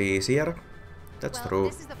 that will be easier. That's well, true.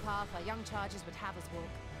 This is the path our young chargers would have us walk,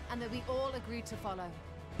 and that we all agreed to follow.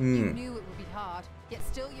 You knew it would be hard, yet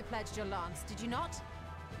still you pledged your lance, did you not?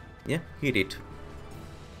 Yeah, he did.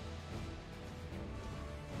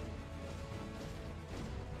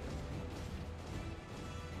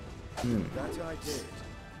 That I did.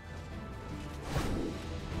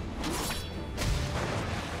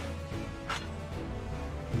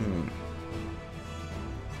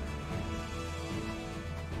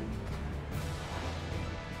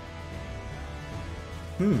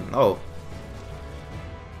 Oh.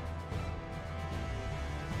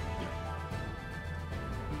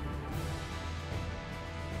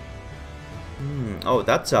 Oh,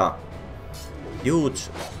 that's a huge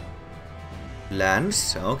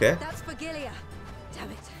lance. Okay. That's for Gilia.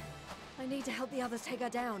 Damn it. I need to help the others take her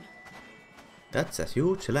down. That's a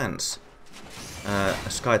huge lance.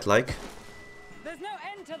 Skite-like. There's no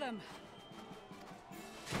end to them.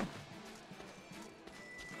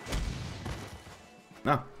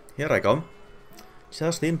 Ah, here I come.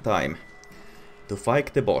 Just in time to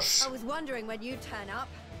fight the boss. I was wondering when you'd turn up.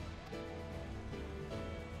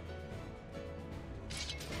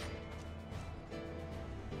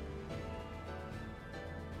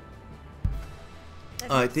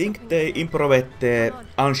 I think they improved the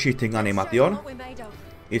unsheathing animation.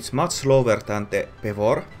 It's much slower than the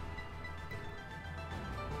before.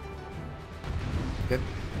 Okay,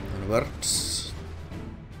 onwards.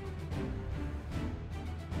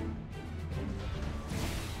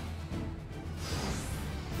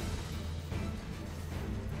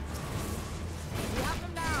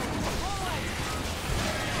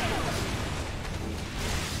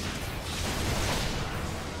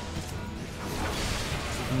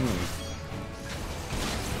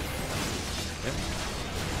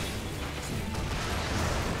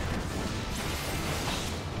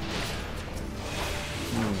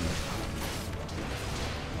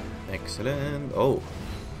 Excellent. Oh.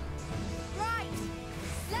 Right!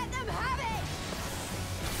 Let them have it!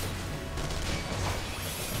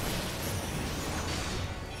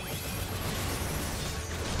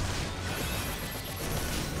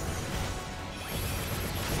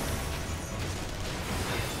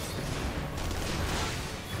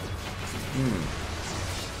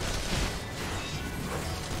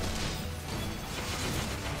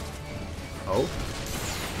 Oh.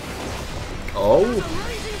 Oh.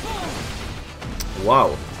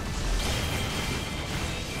 Wow.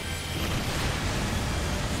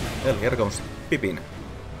 Well, here comes Pippin.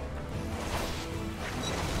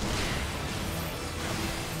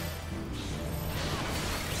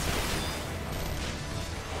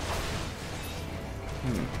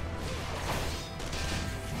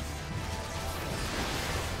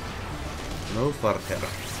 No further.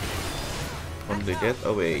 Only death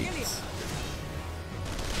awaits.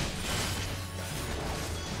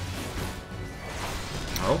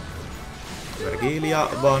 Oh. Vergilia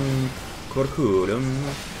van Corculum.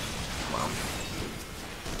 Wow.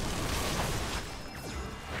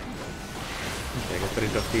 Okay, get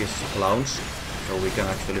rid of these clowns so we can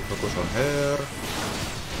actually focus on her.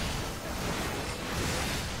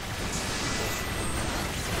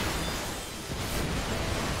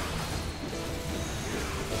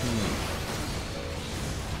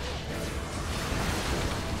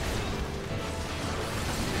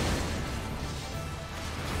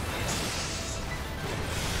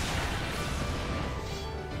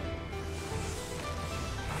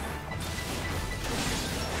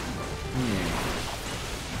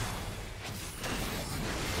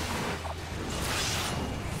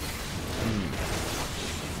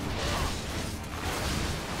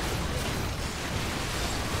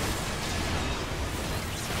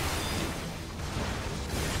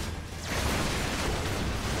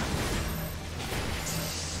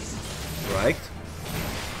 Right.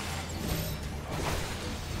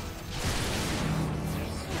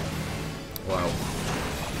 Wow.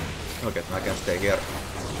 Okay, I can stay here.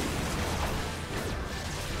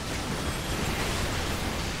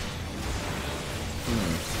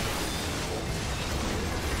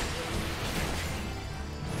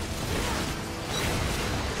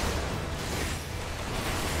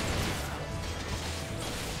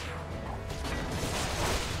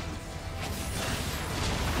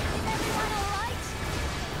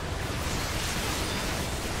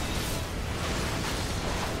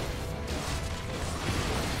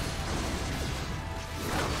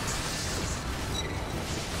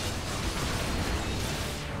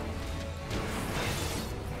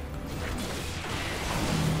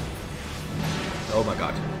 Oh my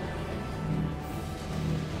god.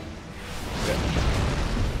 Okay.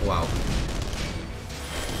 Wow.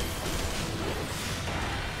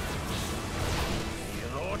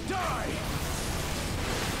 Kill or die!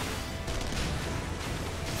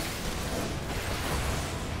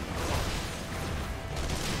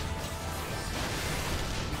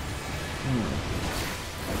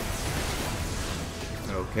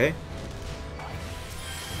 Okay.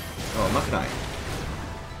 Oh, Magnite.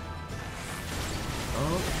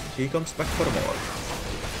 Oh, she comes back for more.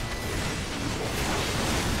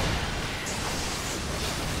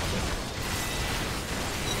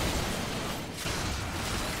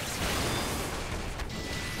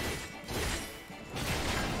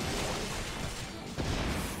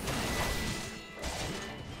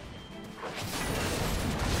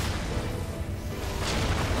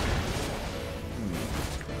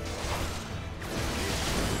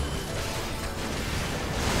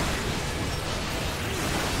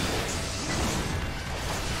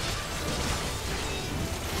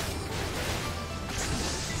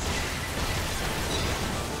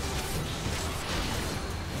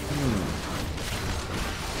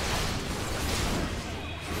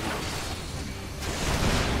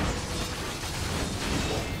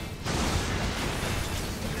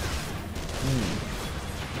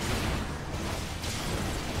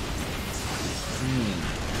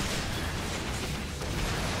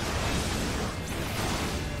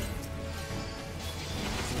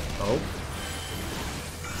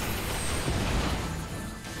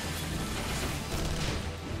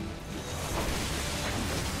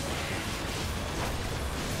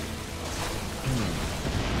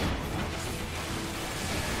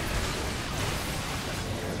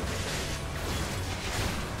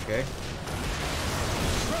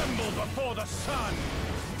 before the sun.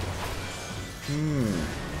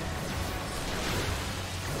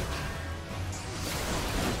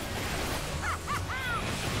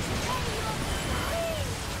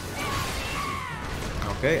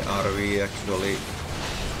 Okay, are we actually...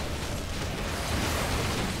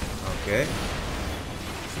 Okay.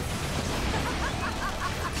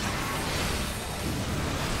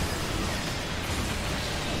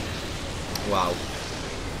 Wow.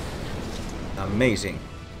 Amazing.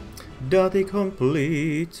 Data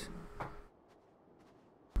complete.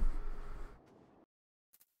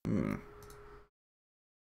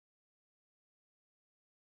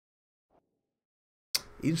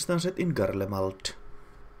 Instanced in Garlemald.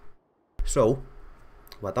 So,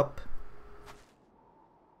 what up?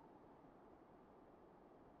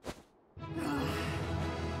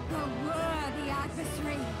 The worthy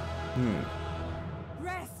adversary.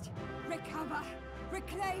 Rest, recover,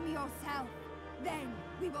 reclaim yourself. Then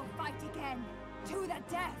we will fight again to the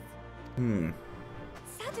death.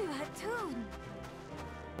 Sadu Hatun.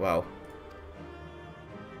 Wow.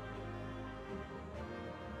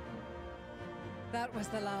 That was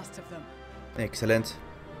the last of them. Excellent.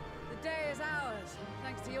 The day is ours,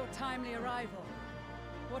 thanks to your timely arrival.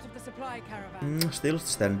 What of the supply caravan? Still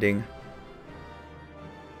standing.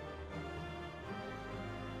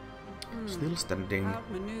 Still standing.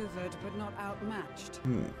 Outmaneuvered, but not outmatched.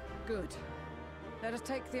 Good. Let us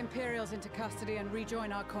take the Imperials into custody and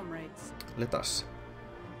rejoin our comrades. Let us.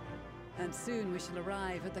 And soon we shall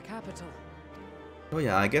arrive at the capital. Oh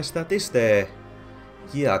yeah, I guess that is the...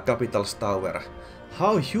 Yeah, capital's tower.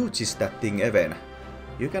 How huge is that thing even?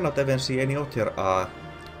 You cannot even see any other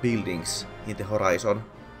buildings in the horizon.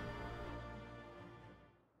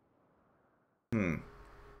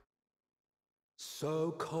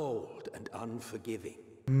 So cold and unforgiving.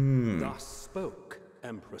 Thus spoke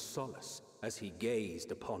Emperor Solus as he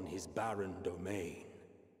gazed upon his barren domain.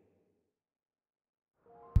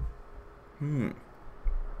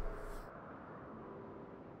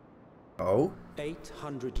 Oh?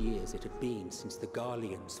 800 years it had been since the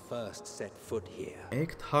Garleans first set foot here.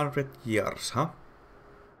 800 years, huh?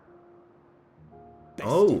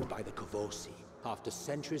 Bested by the Kavosi after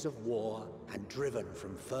centuries of war and driven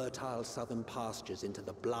from fertile southern pastures into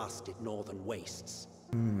the blasted northern wastes.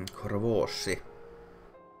 Kavosi.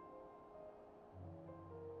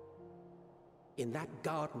 In that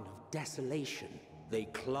garden of desolation, they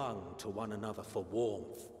clung to one another for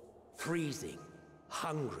warmth. Freezing,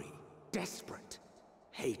 hungry, desperate,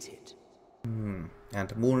 hated.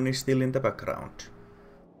 And moon is still in the background.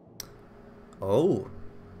 Oh.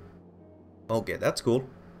 Okay, that's cool.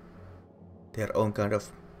 Their own kind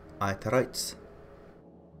of Aetherites.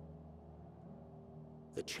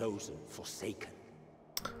 The chosen forsaken.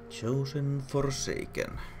 Chosen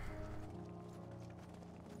forsaken.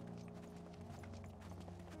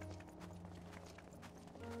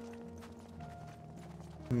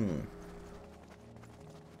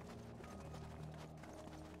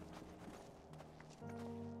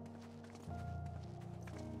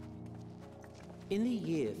 In the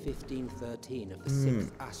year 1513 of the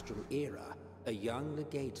 6th Astral Era, a young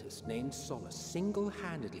legatus named Solus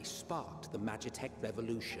single-handedly sparked the Magitech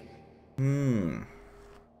Revolution.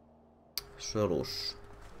 Solus.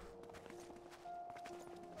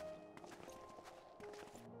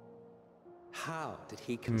 How did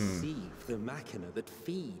he conceive the machina that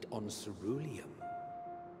feed on ceruleum?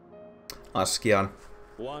 Askian.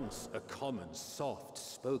 Once a common,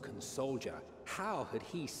 soft-spoken soldier, how had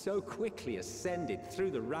he so quickly ascended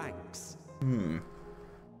through the ranks?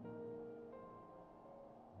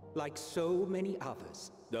 Like so many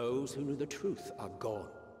others, those who knew the truth are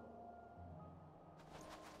gone.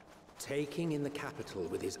 Taking in the capital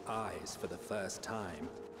with his eyes for the first time,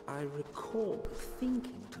 I recall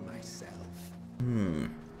thinking to myself,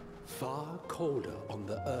 far colder on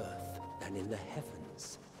the earth than in the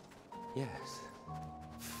heavens. Yes,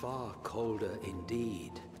 far colder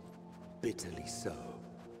indeed. Bitterly so.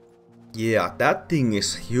 Yeah, that thing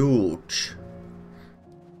is huge.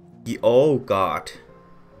 Oh god.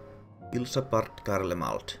 Ilsapart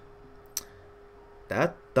Garlemald.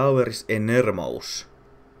 That tower is enormous.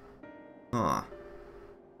 Ah.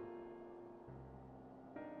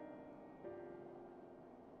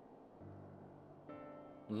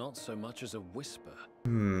 Not so much as a whisper.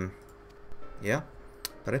 Yeah.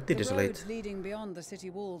 Pretty The desolate. roads leading beyond the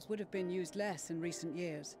city walls would have been used less in recent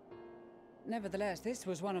years. Nevertheless, this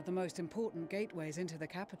was one of the most important gateways into the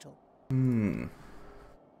capital.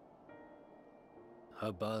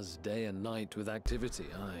 A buzz day and night with activity,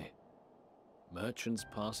 aye. Merchants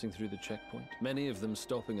passing through the checkpoint, many of them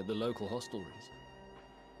stopping at the local hostelries.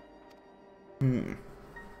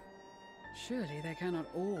 Surely they cannot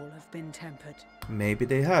all have been tempered. Maybe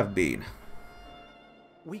they have been.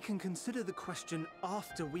 We can consider the question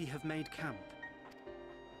after we have made camp.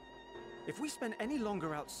 If we spend any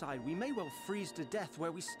longer outside, we may well freeze to death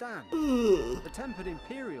where we stand. The tempered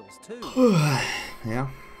Imperials, too. Yeah.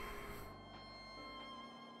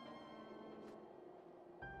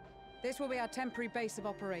 This will be our temporary base of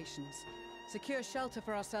operations. Secure shelter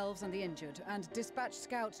for ourselves and the injured, and dispatch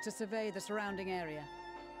scouts to survey the surrounding area.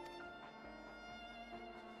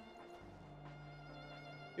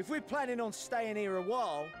 If we're planning on staying here a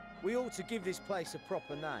while, we ought to give this place a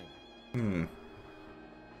proper name.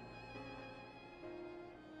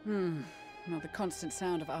 Well, the constant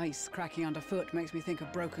sound of ice cracking underfoot makes me think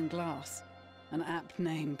of broken glass. An apt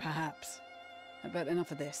name, perhaps. But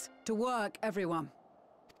enough of this. To work, everyone!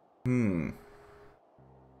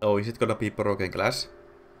 Oh, is it gonna be broken glass?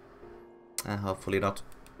 Hopefully not.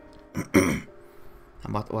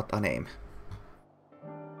 What a name.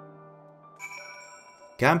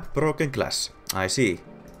 Camp Broken Glass. I see.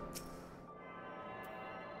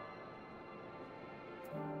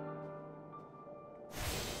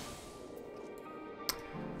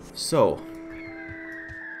 So.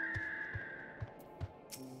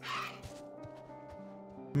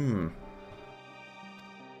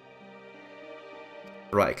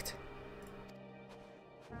 Right.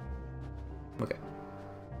 Okay.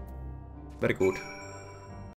 Very good.